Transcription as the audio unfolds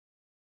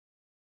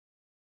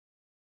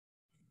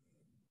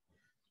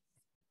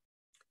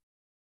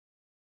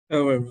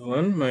Hello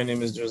everyone, my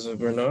name is Joseph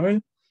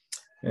Bernard,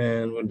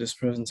 and with this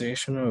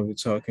presentation I'll be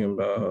talking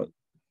about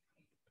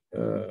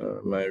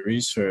my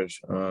research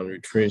on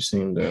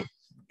retracing the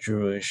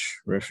Jewish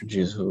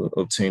refugees who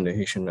obtained the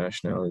Haitian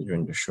nationality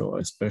during the Shoah,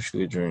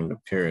 especially during the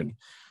period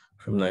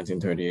from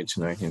 1938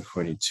 to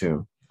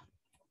 1942.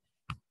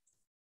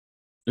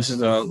 This is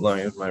the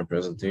outline of my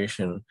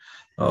presentation.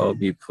 I'll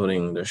be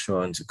putting the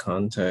Shoah into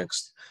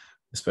context,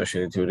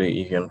 especially through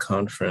the Evian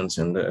conference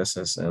and the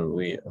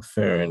SSLV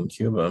affair in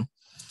Cuba.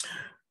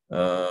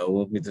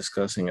 We'll be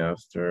discussing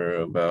after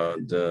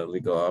about the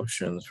legal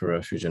options for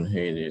refuge in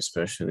Haiti,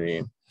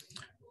 especially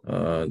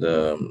through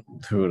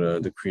the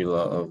decree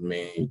law of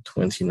May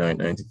 29,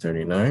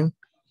 1939.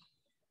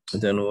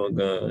 And then we're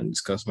gonna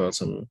discuss about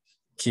some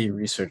key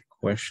research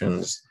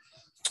questions,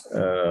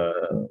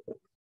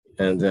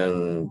 and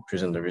then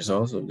present the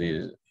results of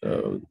the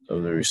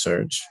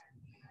research,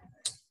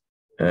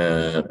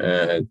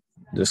 and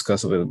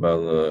discuss a bit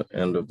about the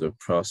end of the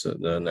process,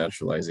 the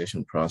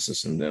naturalization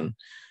process, and then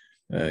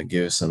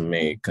give some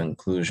main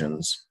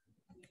conclusions.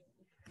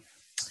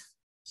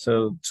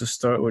 So to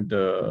start with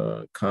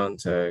the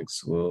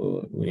context,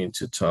 we need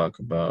to talk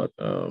about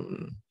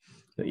the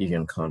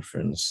Evian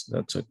conference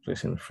that took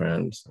place in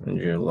France in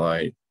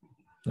July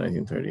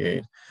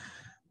 1938.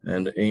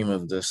 And the aim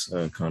of this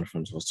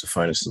conference was to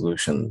find a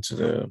solution to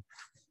the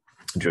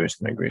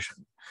Jewish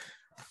migration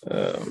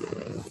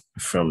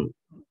from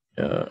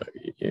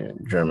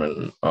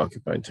German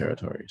occupied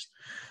territories.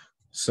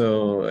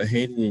 So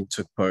Haiti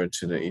took part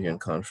to the Evian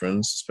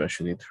conference,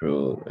 especially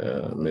through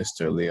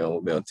Mr.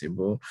 Léon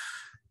Berthébaut.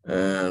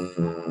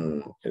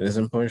 And it is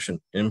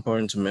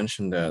important to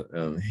mention that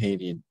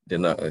Haiti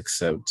did not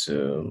accept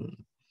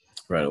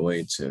right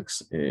away to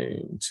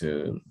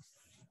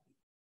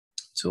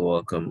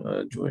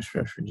welcome Jewish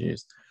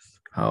refugees.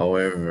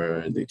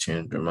 However, they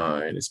changed their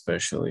mind,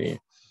 especially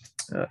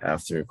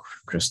after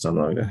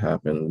Kristallnacht that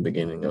happened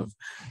beginning of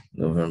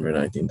November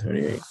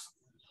 1938.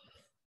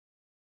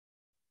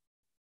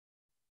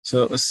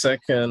 So a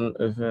second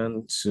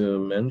event to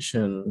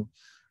mention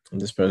in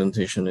this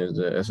presentation is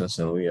the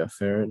SSLV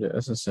affair. The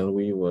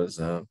SSLV was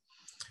a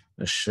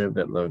ship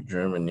that left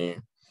Germany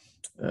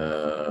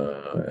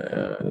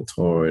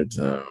towards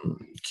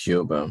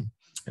Cuba.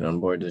 And on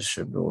board this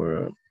ship, there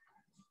were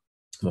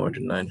more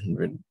than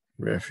 900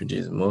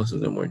 refugees. Most of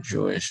them were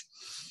Jewish.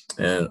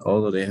 And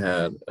although they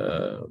had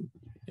a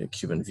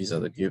Cuban visa,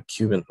 the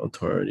Cuban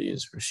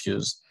authorities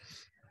refused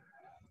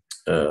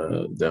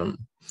them.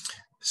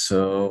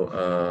 So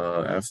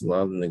after a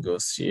lot of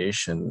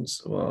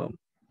negotiations, well,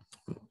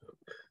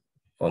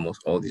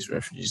 almost all these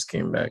refugees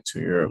came back to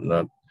Europe,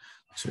 not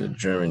to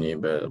Germany,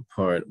 but a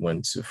part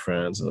went to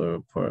France, another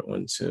part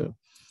went to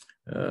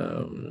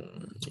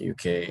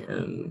UK,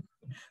 and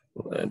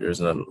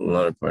there's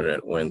another part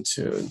that went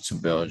to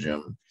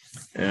Belgium.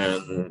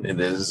 And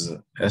it is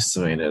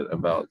estimated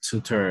about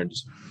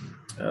 2/3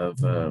 of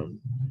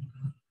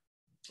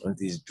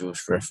these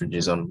Jewish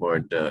refugees on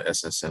board the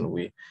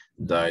SSNV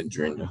died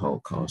during the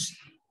Holocaust.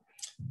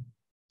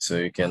 So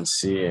you can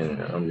see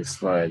on the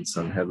slide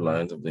some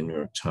headlines of the New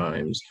York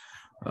Times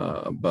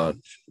about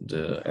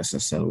the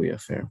SSNV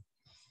affair.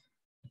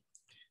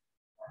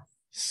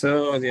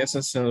 So the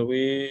SSNV,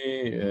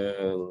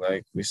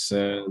 like we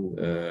said,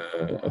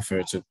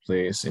 affair took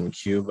place in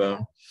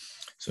Cuba.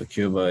 So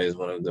Cuba is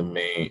one of the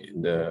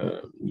main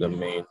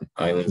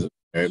islands of the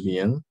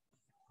Caribbean,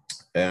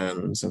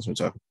 and since we're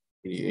talking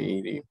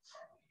Haiti,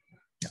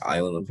 the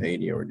island of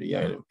Haiti, or the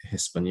island of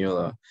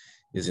Hispaniola,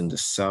 is in the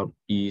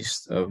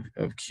southeast of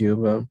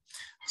Cuba.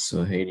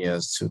 So Haiti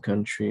has two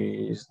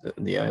countries.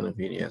 The island of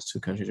Haiti has two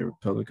countries: the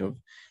Republic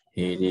of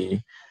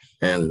Haiti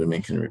and the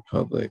Dominican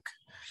Republic.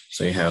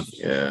 So you have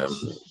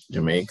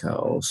Jamaica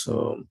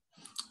also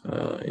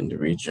in the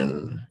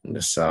region in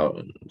the south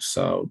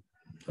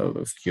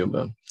of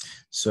Cuba.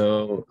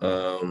 So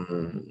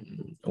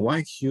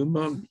why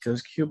Cuba?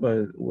 Because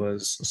Cuba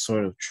was a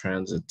sort of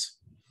transit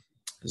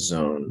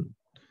zone,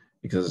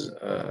 because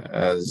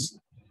as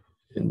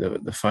in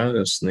the final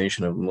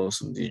destination of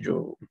most of the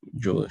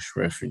Jewish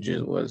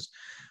refugees was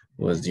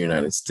the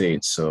United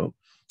States. So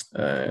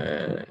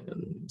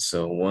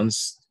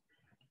once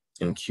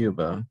in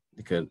Cuba,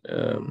 they could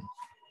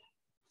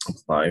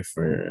apply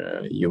for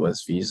a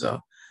U.S.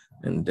 visa,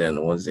 and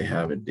then once they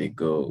have it, they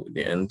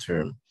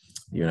enter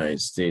the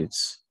United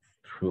States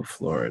through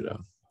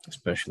Florida,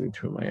 especially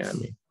through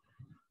Miami.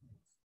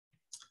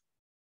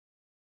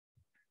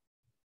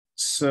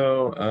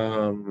 So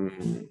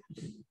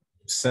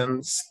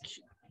since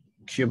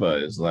Cuba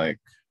is like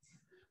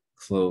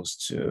close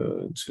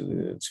to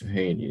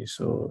Haiti,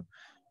 so,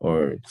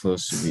 or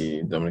close to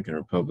the Dominican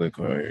Republic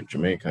or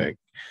Jamaica,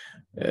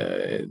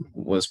 it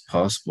was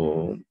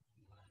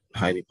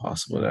highly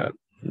possible that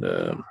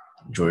the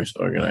Jewish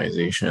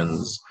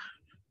organizations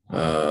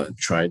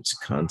tried to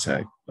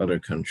contact other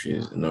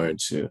countries in order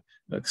to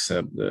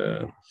accept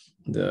the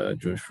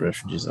Jewish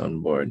refugees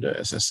on board the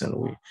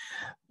SSN.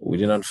 We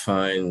did not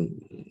find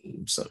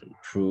some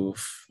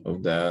proof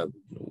of that,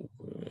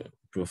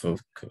 proof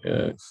of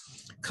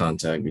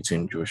contact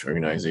between Jewish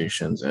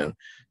organizations and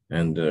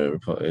and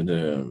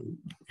the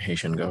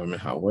Haitian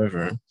government.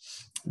 However,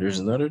 there's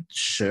another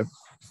ship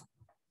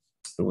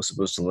that was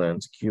supposed to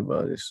land to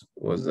Cuba. This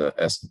was the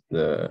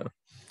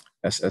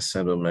SS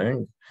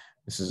Saint-Domingue.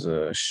 This is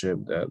a ship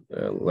that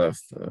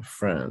left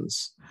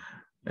France,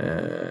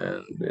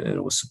 and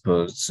it was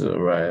supposed to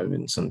arrive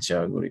in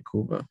Santiago de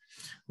Cuba,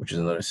 which is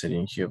another city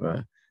in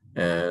Cuba.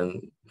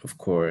 And of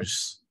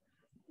course,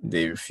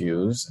 they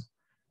refused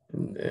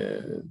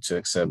to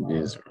accept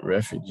these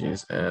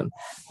refugees. And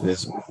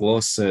this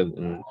was said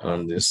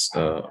on this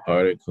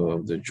article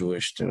of the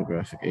Jewish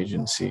Telegraphic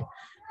Agency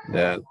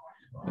that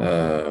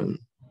um,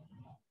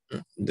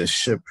 the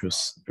ship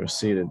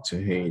proceeded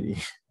to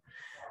Haiti,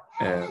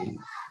 and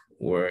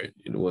where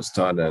it was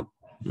thought that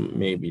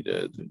maybe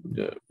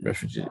the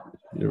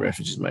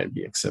refugees might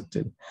be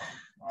accepted.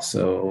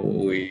 So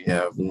we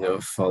have no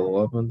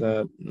follow up on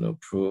that, no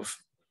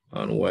proof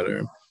on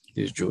whether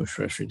these Jewish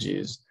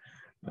refugees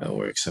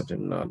were accepted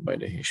or not by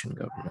the Haitian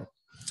government.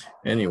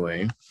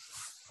 Anyway,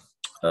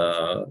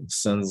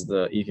 since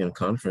the Econ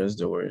conference,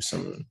 there were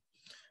some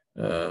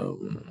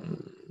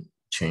um,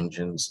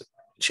 changes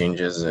in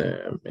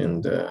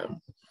the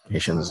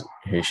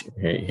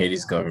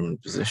Haiti's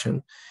government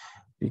position,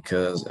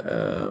 because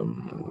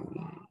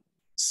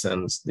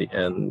since the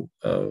end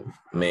of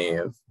May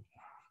of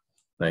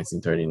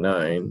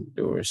 1939,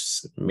 there were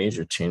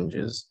major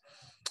changes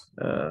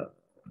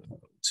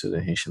to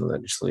the Haitian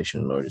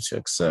legislation in order to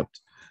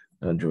accept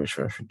Jewish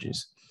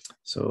refugees.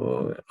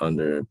 So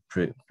under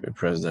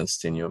President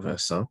Sténio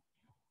Vincent,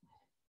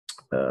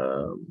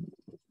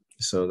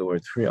 so there were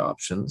three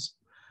options.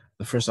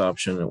 The first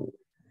option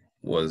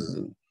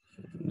was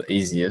the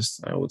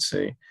easiest, I would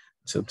say,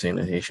 to obtain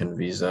a Haitian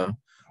visa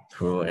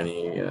through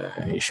any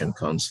Haitian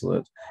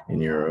consulate in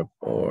Europe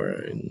or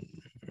in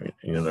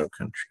another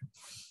country.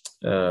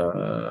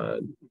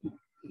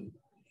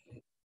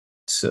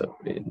 So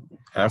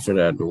after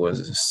that, there was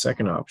a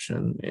second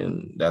option,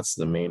 and that's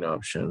the main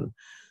option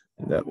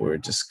that we're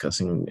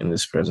discussing in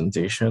this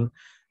presentation.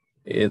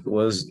 It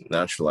was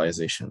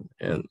naturalization,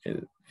 and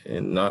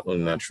not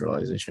only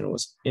naturalization, it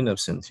was in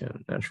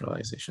absentia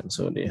naturalization.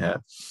 So they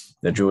have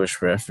the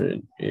Jewish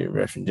refugee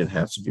didn't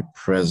have to be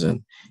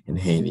present in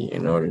Haiti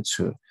in order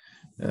to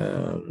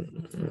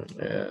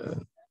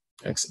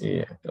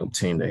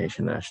obtain the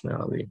Haitian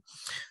nationality.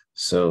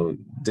 So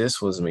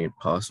this was made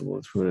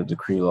possible through the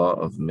decree law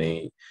of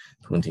May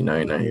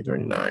 29,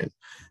 1939.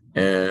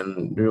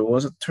 And there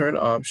was a third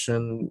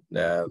option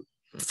that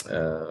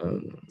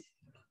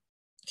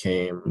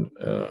came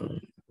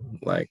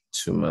like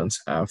 2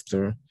 months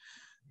after.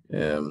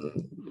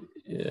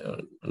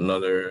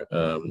 Another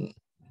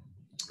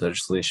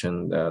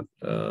legislation that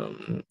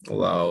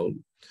allowed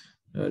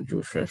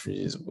Jewish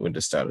refugees with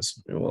the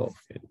status, well,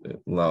 it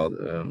allowed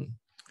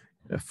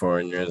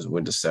foreigners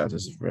with the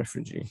status of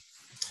refugee.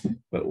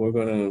 But we're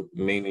going to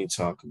mainly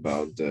talk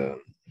about the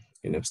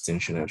in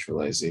absentia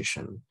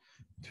naturalization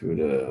through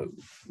the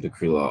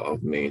decree law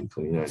of May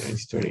 29,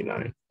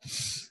 1939.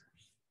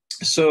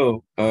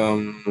 So,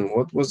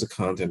 what was the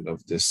content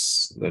of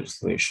this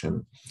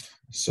legislation?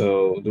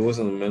 So there was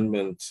an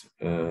amendment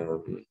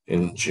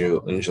in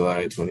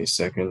July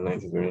 22nd,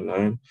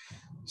 1939.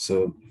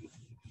 So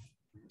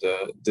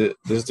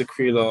this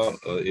decree law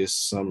is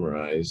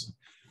summarized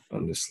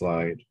on the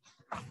slide.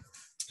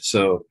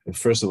 So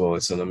first of all,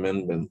 it's an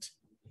amendment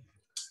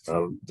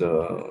of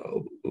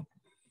the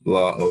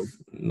law of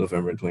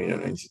November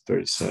 29,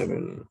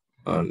 1937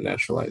 on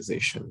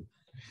naturalization.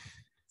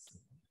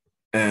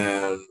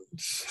 And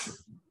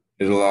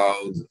it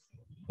allowed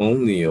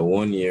only a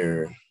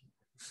 1-year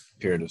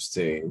period of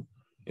stay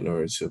in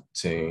order to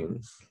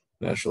obtain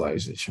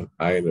naturalization,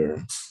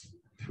 either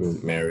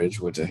through marriage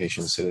with a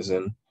Haitian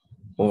citizen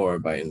or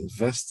by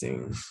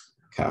investing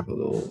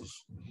capital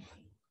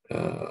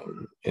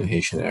in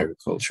Haitian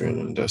agriculture and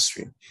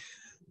industry.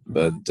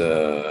 But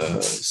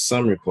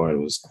some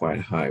requirement was quite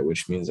high,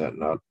 which means that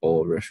not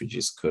all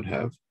refugees could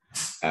have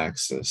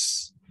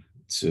access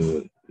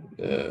to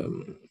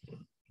the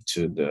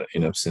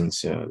in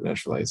absentia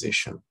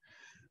naturalization.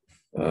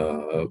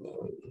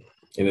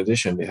 In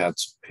addition, they had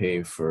to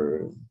pay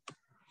for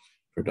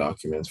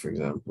documents, for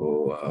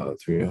example,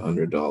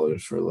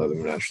 $300 for leather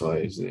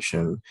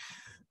naturalization,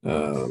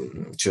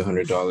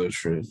 $200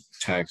 for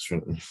tax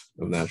of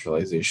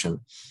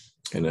naturalization,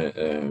 and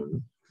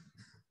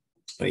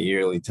a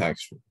yearly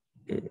tax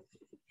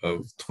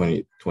of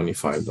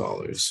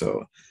 $25.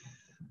 So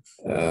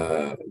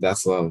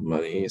that's a lot of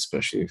money,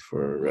 especially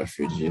for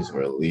refugees who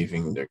are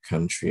leaving their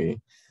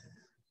country.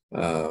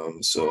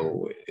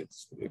 So it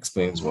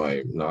explains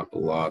why not a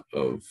lot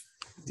of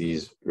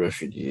these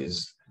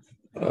refugees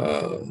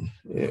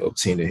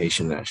obtain the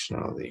Haitian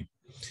nationality.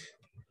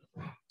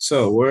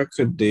 So where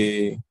could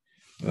they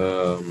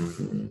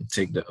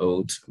take the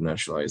oath of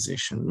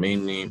naturalization?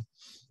 Mainly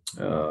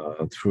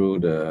through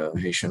the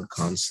Haitian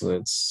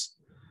consulates,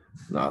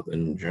 not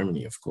in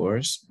Germany, of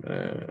course,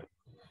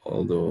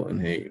 although in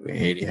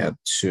Haiti had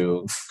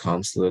 2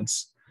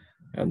 consulates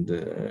at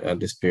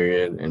this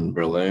period in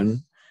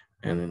Berlin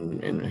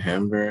and in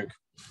Hamburg.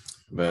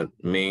 but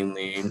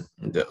mainly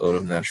the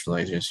oath of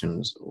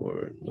naturalizations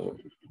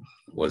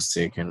was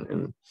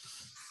taken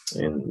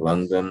in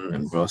London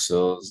and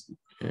Brussels,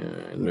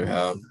 in Le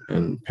Havre,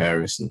 and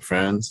Paris in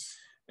France,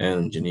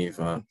 and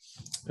Geneva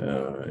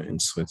in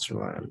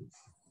Switzerland.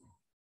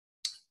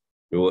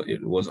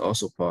 It was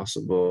also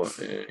possible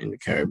in the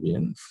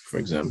Caribbean, for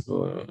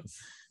example,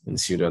 in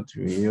Ciudad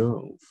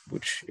Trujillo,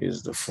 which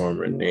is the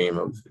former name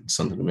of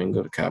Santo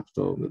Domingo, the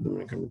capital of the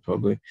Dominican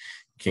Republic,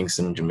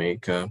 Kingston,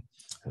 Jamaica,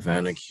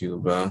 Havana,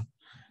 Cuba,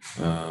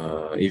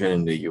 even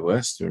in the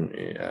US, during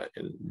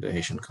the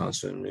Haitian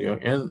consulate in New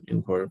York, and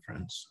in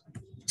Port-au-Prince.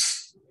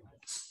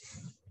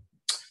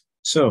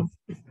 So,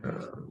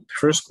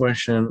 first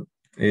question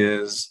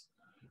is,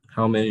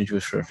 how many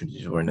Jewish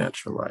refugees were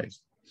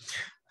naturalized?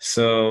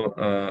 So,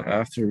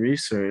 after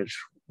research,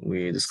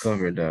 we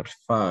discovered that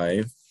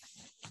 5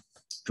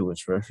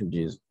 Jewish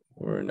refugees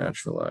were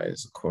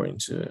naturalized according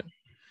to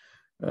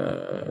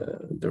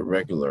the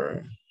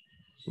regular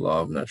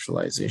law of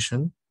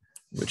naturalization,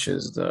 which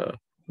is the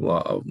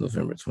law of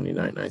November 29,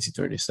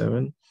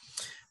 1937.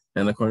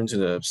 And according to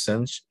the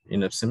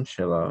in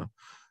absentia law,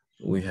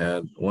 we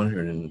had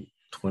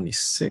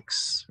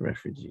 126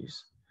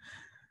 refugees.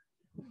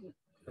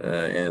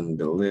 And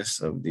the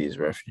list of these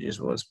refugees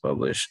was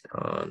published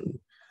on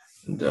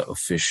the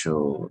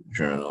official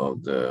journal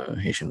of the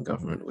Haitian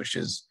government, which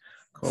is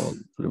called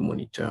Le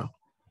Moniteur.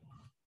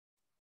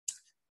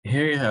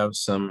 Here you have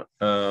some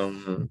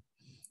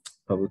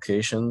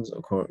publications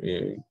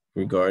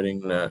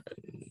regarding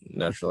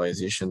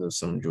naturalization of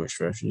some Jewish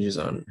refugees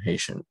in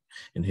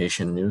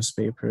Haitian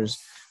newspapers.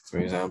 For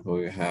example,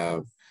 you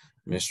have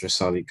Mr.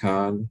 Sali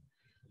Khan,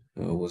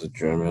 who was a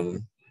German,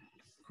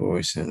 of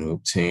course, and who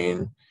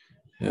obtained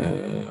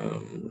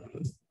the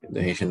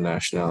Haitian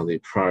nationality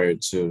prior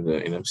to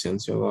the in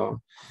absentia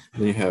law.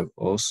 Then you have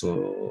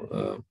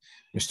also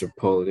Mr.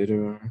 Paul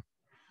Litter,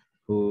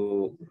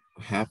 who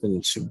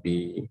happened to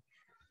be,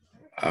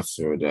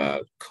 after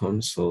that,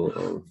 consul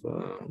of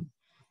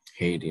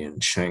Haiti in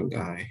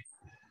Shanghai.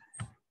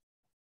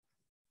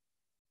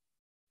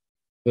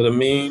 So the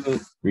main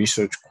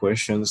research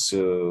questions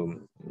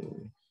to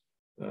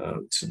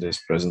this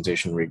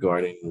presentation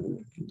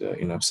regarding the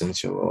in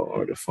absentia law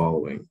are the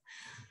following.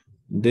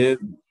 Did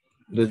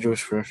the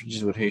Jewish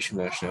refugees with Haitian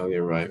nationality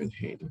arrive in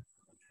Haiti?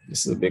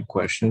 This is a big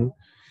question,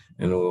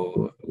 and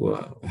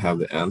we'll have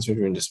the answer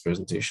during this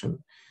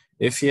presentation.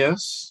 If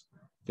yes,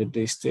 did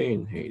they stay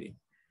in Haiti?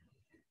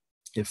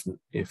 If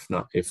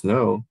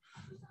no,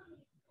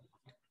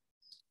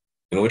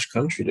 in which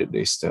country did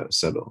they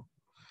settle?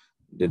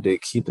 Did they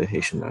keep the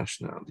Haitian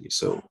nationality?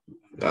 So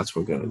that's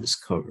what we're going to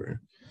discover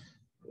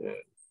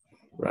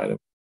right.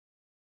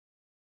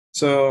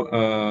 So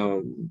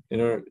in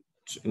order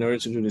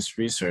to do this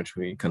research,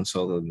 we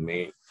consulted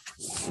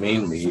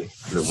mainly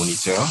Le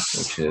Moniteur,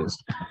 which is,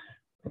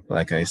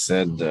 like I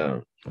said,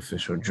 the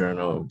official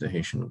journal of the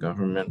Haitian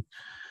government,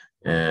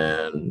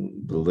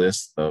 and the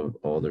list of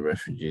all the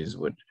refugees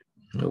would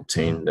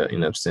obtain the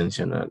in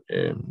absentia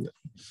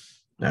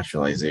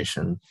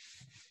naturalization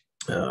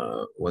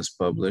was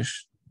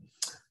published.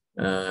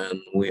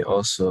 And we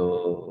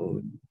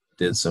also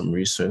did some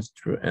research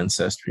through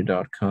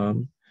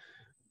Ancestry.com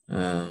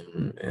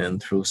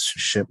and through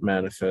ship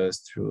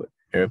manifest, through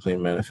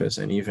airplane manifest,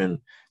 and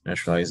even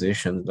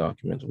naturalization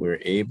documents. We're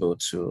able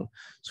to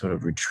sort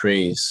of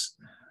retrace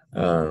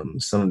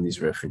some of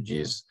these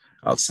refugees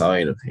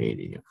outside of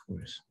Haiti, of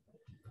course.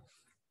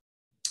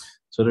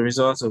 So the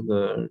results of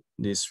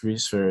this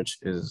research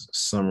is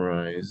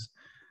summarized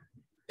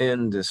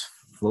in this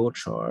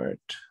flowchart.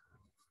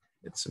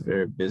 It's a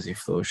very busy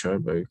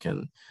flowchart, but you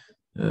can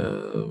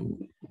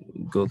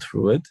go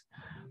through it.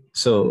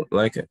 So,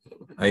 like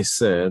I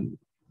said,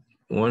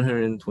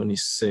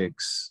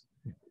 126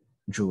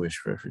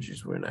 Jewish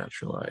refugees were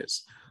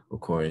naturalized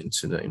according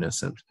to the in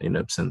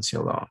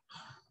absentia law.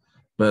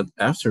 But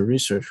after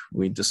research,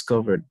 we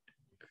discovered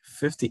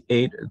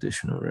 58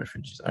 additional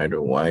refugees,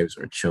 either wives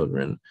or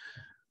children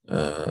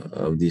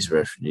of these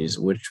refugees,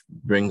 which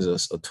brings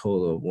us a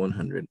total of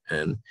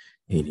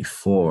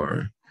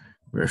 184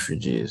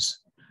 refugees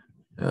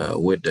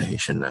with the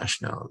Haitian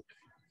nationality.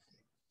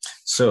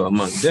 So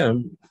among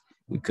them,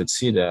 we could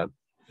see that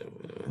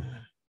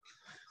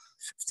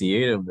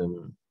 58 of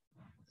them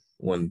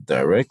went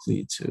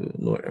directly to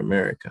North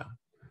America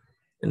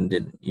and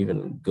didn't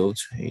even go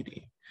to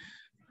Haiti.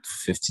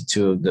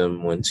 52 of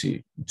them went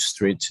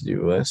straight to the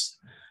US,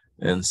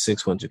 and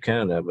 6 went to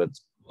Canada, but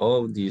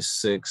all of these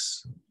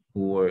 6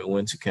 who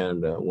went to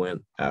Canada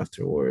went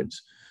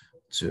afterwards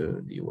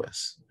to the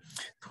US.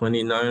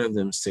 29 of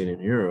them stayed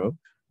in Europe,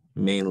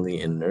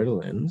 mainly in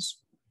Netherlands,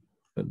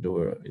 but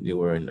they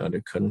were in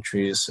other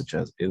countries such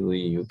as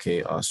Italy,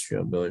 UK,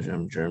 Austria,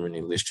 Belgium,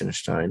 Germany,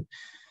 Liechtenstein,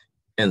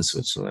 and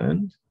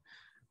Switzerland.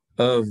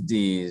 Of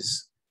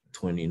these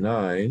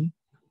 29,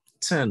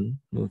 10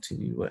 moved to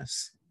the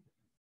US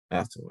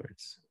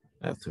afterwards,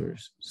 after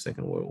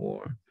Second World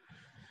War.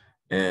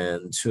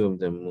 And 2 of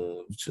them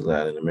moved to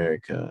Latin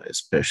America,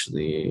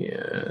 especially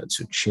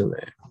to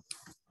Chile.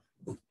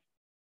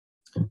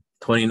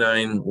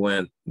 29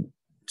 went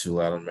to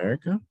Latin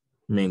America,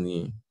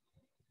 mainly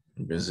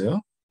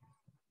Brazil,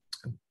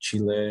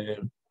 Chile,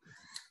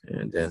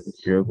 and then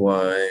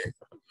Uruguay,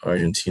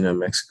 Argentina,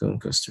 Mexico,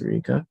 and Costa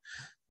Rica.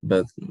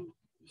 But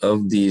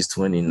of these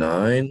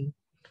 29,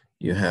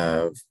 you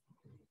have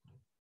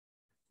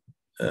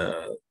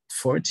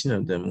 14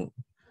 of them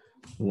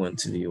who went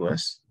to the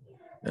US,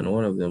 and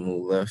one of them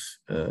who left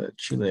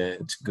Chile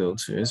to go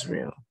to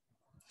Israel.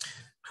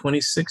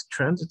 26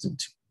 transited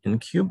in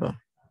Cuba.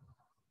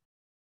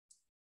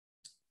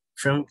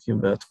 From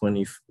Cuba,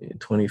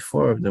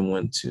 24 of them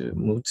moved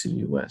to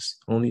the US.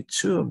 Only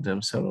 2 of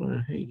them settled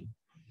in Haiti.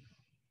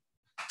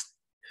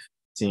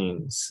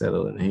 15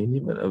 settled in Haiti,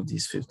 but of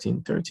these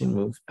 15, 13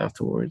 moved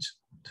afterwards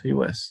to the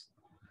US.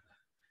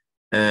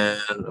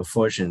 And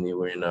unfortunately,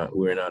 we're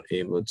not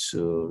able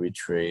to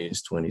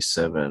retrace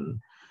 27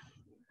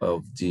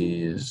 of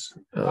these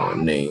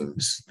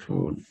names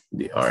through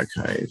the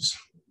archives,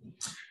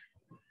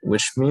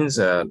 which means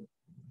that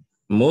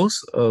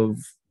most of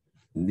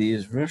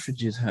these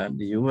refugees had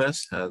the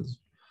US as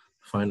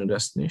final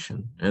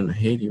destination, and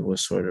Haiti was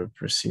sort of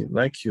perceived,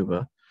 like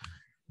Cuba,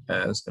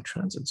 as a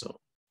transit zone,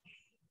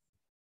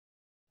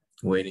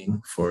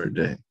 waiting for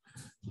the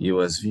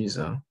US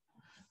visa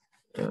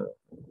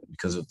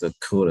because of the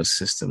quota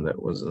system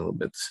that was a little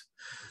bit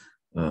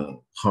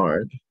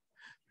hard.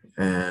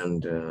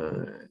 And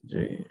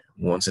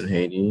once in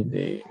Haiti,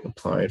 they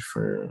applied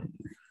for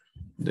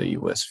the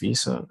US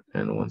visa,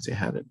 and once they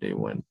had it, they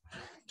went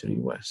to the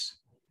US.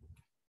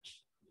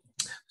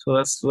 So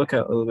let's look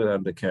at a little bit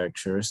at the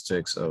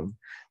characteristics of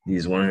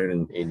these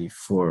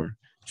 184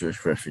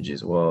 Jewish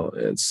refugees. Well,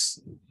 it's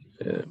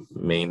they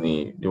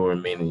were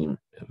mainly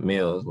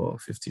males, well,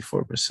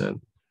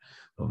 54%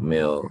 of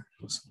males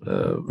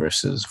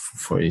versus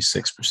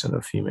 46%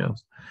 of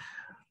females.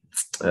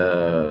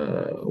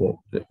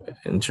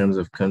 In terms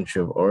of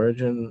country of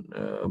origin,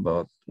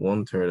 about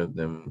 1/3 of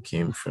them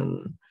came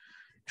from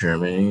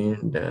Germany,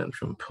 then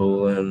from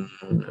Poland,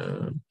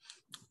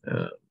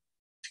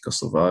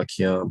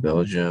 Czechoslovakia,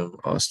 Belgium,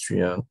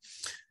 Austria,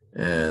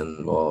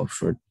 and well,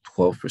 for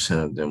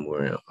 12% of them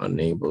were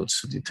unable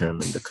to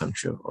determine the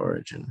country of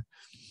origin.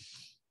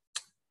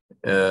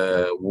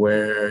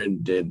 Where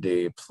did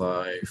they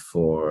apply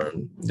for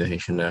the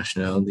Haitian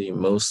nationality?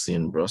 Mostly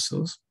in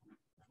Brussels,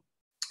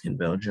 in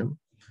Belgium,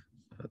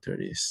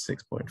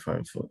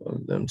 36.5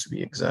 of them to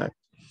be exact.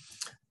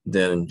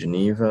 Then in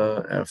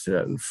Geneva, after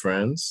that in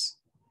France,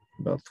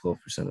 about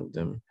 12% of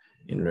them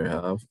in Le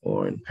Havre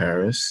or in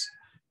Paris,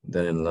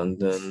 then in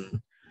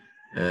London,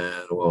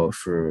 and well,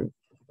 for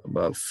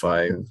about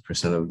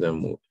 5% of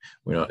them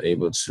were not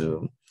able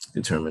to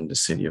determine the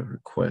city of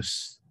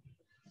request.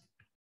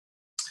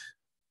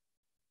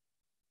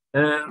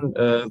 And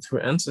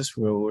through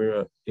Ancestry, we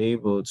were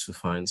able to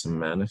find some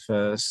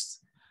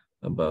manifests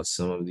about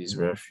some of these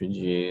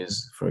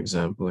refugees. For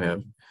example, we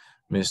have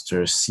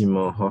Mr.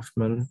 Simon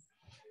Hoffman,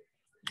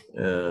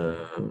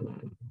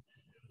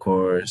 of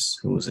course,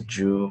 who was a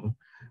Jew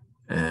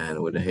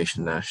and with a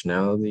Haitian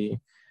nationality,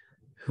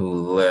 who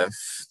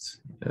left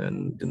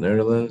the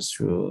Netherlands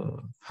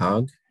through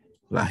Hague,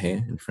 La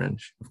Haye in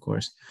French, of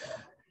course,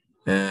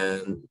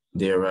 and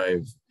they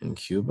arrived in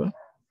Cuba.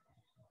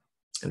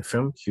 And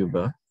from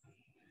Cuba,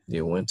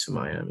 they went to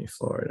Miami,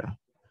 Florida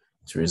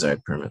to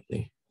reside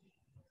permanently.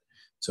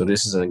 So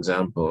this is an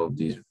example of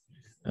these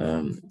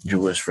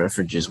Jewish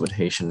refugees with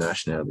Haitian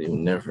nationality who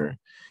never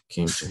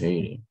came to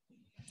Haiti.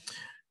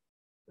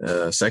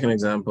 Second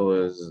example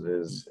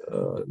is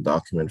a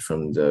document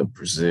from the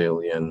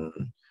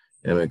Brazilian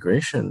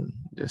immigration.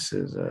 This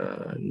is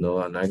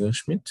Noah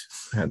Nagelschmidt,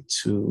 who had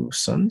 2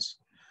 sons,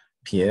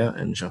 Pierre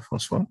and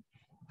Jean-Francois,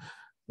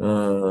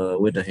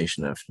 with the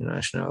Haitian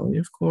nationality,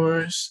 of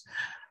course.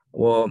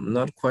 Well, I'm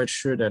not quite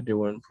sure that they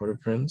were in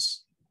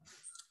Port-au-Prince.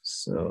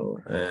 So,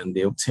 and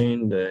they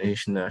obtained the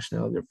Haitian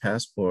nationality, their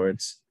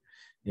passports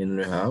in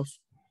Le Havre,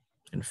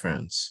 in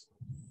France.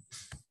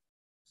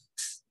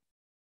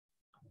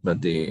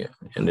 But they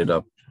ended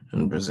up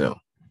in Brazil.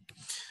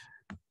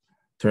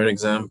 Third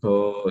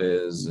example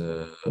is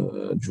a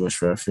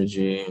Jewish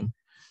refugee.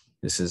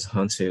 This is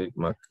Hansi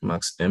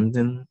Max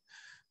Emden,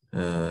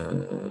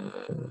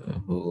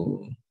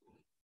 who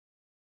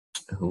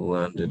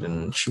landed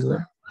in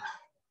Chile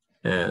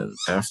and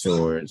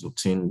afterwards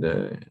obtained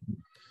the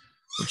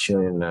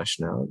Chilean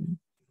nationality.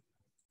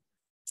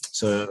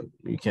 So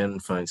you can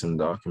find some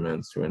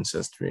documents through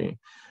Ancestry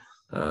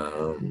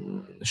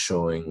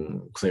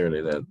showing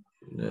clearly that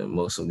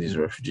most of these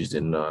refugees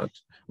did not,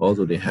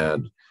 although they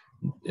had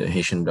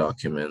Haitian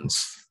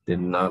documents, did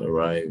not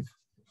arrive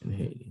in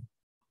Haiti,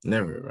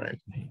 never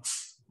arrived in Haiti.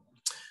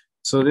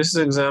 So this is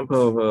an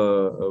example of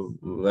a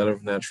letter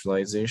of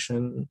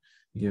naturalization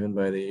given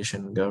by the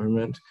Haitian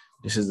government.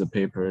 This is the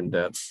paper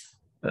that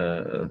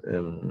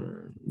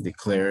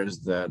declares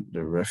that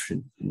the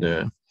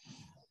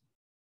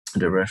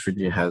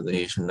refugee has the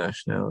Haitian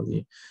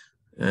nationality.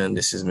 And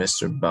this is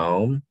Mr.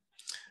 Baum.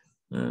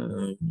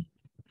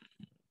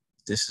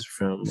 This is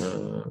from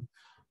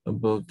a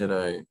book that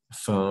I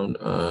found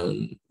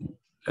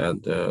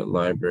at the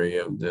library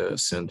of the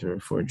Center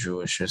for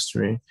Jewish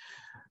History.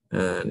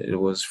 And it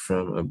was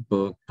from a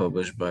book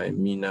published by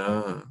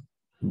Mina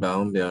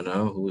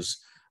Baum-Bernard, who's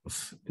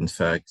in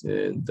fact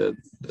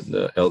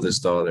the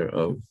eldest daughter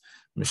of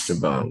Mr.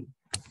 Baum,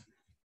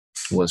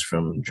 was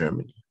from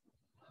Germany.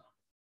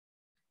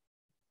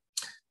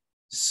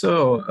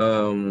 So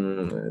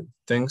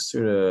thanks to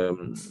the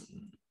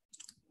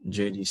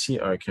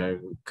JDC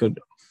archive, we could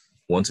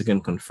once again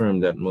confirm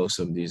that most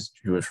of these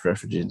Jewish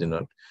refugees did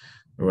not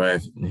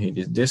arrive in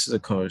Haiti. This is a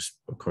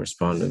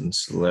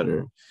correspondence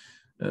letter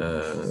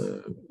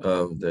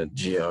of the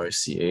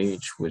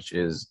GRCH, which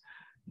is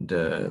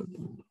the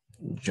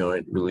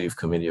Joint Relief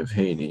Committee of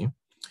Haiti,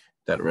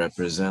 that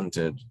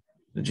represented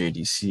the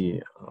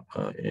JDC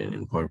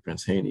in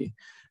Port-au-Prince, Haiti,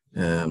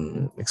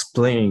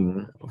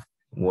 explaining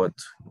what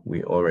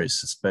we already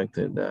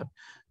suspected, that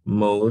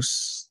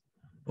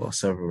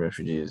several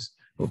refugees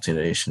who obtained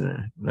a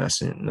Haitian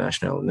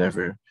nationality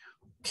never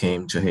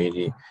came to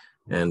Haiti,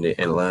 and they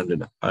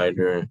landed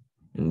either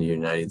in the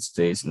United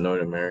States,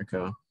 North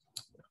America,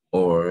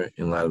 or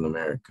in Latin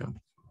America.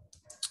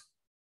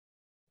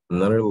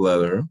 Another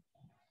letter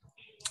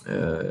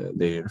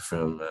dated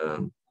from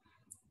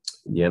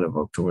the end of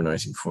October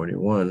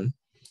 1941,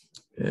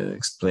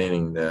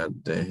 explaining that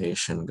the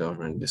Haitian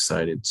government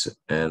decided to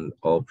end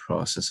all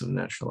process of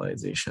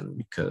naturalization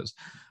because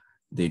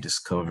they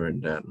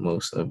discovered that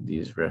most of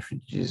these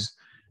refugees,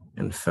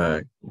 in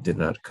fact, did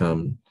not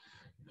come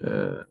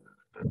to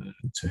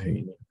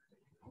Haiti,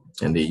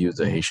 and they used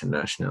the Haitian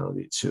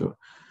nationality to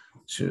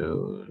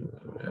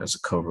as a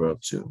cover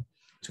up to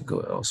go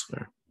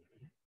elsewhere.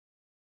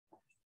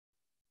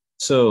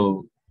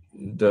 So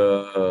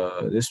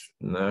this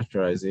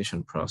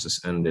naturalization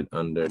process ended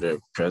under the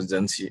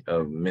presidency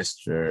of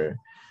Mr.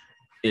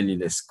 Elie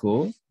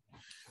Lescaut,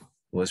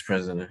 who was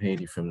president of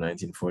Haiti from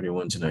 1941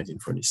 to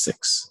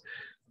 1946.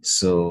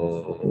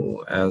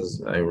 So,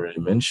 as I already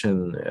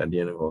mentioned, at the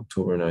end of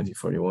October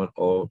 1941,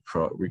 all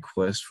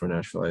requests for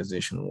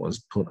naturalization was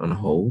put on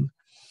hold.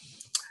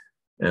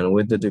 And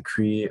with the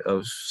decree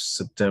of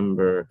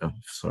February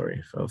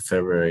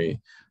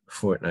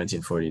 4th,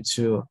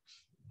 1942,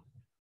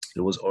 it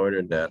was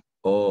ordered that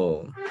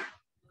all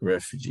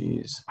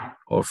refugees,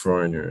 all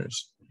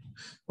foreigners,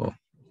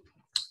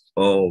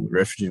 all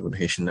refugees with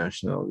Haitian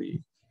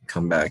nationality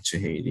come back to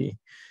Haiti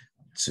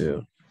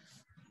to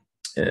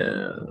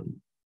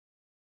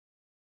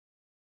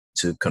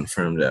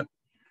confirm that,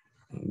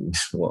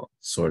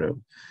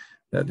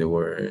 that they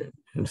were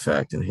in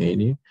fact in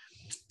Haiti.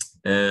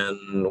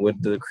 And with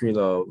the decree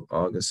of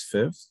August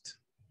 5th,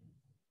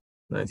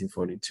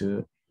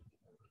 1942,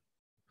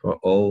 for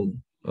all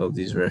of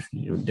these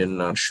refugees who did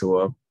not show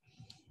up,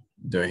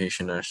 their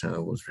Haitian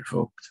nationality was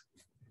revoked.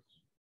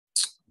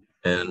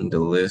 And the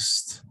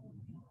list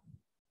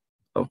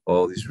of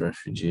all these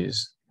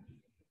refugees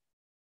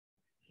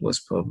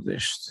was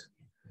published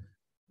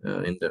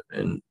in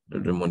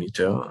the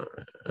Moniteur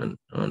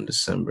on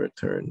December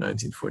 3rd,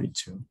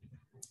 1942.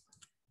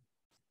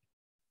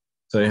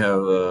 So you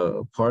have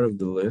a part of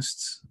the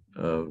list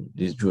of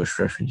these Jewish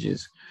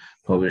refugees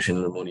published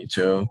in the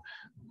Moniteur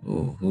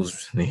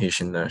whose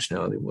Haitian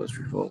nationality was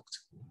revoked.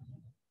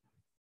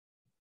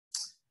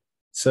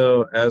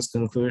 So as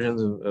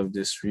conclusions of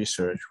this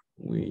research,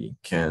 we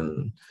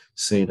can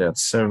say that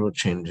several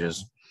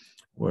changes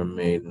were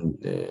made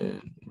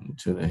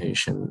to the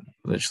Haitian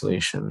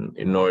legislation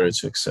in order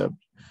to accept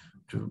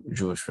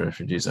Jewish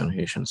refugees on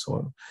Haitian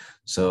soil.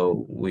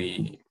 So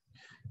we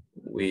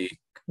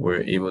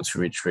were able to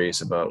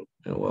retrace about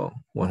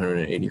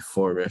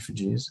 184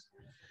 refugees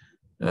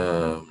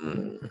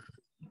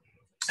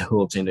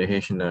who obtained the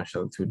Haitian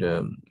nationality through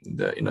the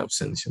in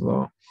absentia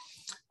law,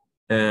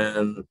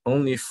 and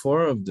only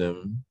 4 of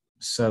them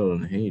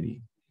settled in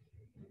Haiti.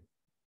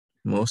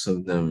 Most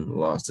of them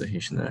lost their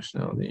Haitian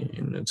nationality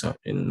in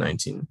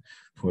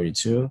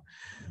 1942,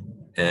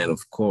 and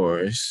of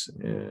course,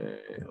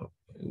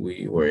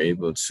 we were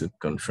able to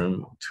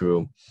confirm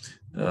through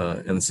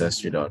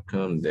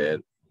Ancestry.com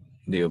that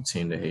they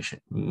obtained the Haitian.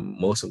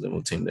 Most of them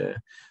obtained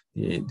the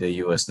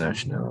U.S.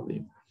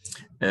 nationality,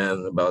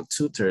 and about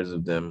 2/3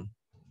 of them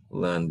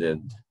landed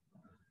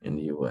in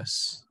the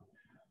U.S.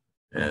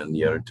 and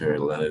the other third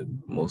landed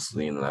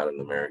mostly in Latin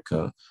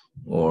America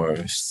or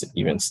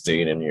even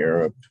stayed in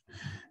Europe.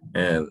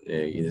 And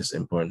it is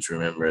important to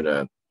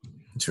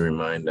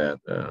remind that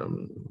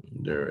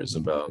there is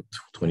about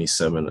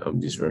 27 of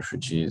these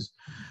refugees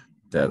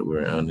that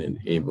were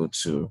unable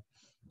to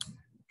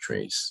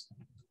trace.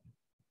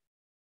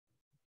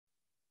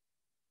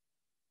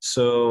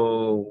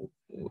 So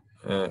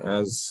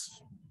as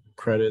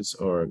credits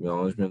or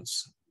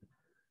acknowledgements,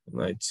 I'd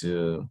like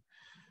to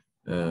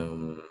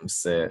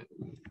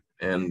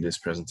end this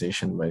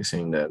presentation by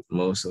saying that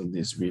most of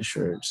this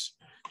research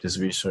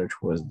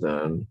was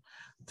done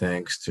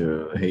thanks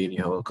to Haiti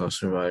Holocaust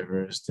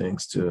survivors,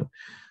 thanks to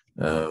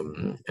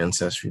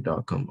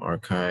Ancestry.com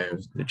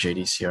archives, the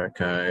JDC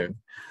archive,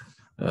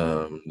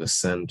 the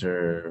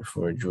Center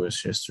for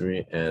Jewish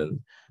History,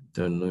 and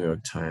the New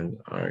York Times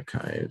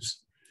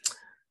archives.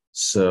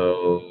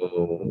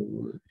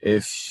 So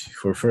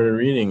for further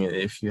reading,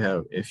 if you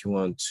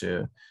want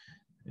to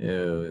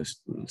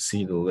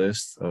see the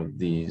list of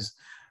these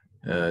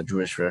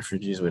Jewish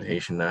refugees with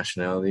Haitian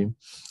nationality.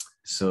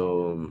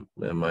 So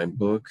my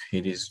book,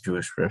 Haiti's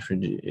Jewish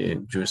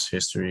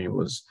History,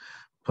 was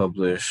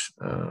published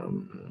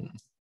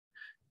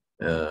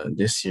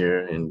this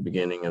year, in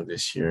beginning of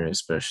this year,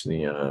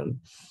 especially on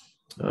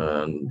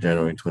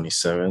January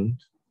 27th.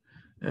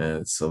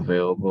 And it's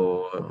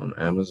available on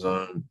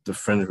Amazon. The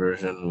French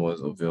version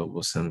was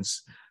available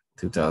since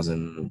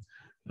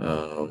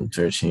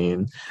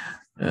 2013.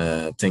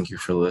 Thank you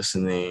for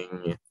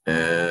listening,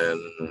 and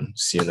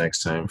see you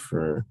next time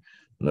for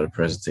another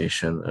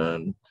presentation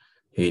on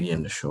Haiti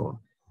and the Shoah.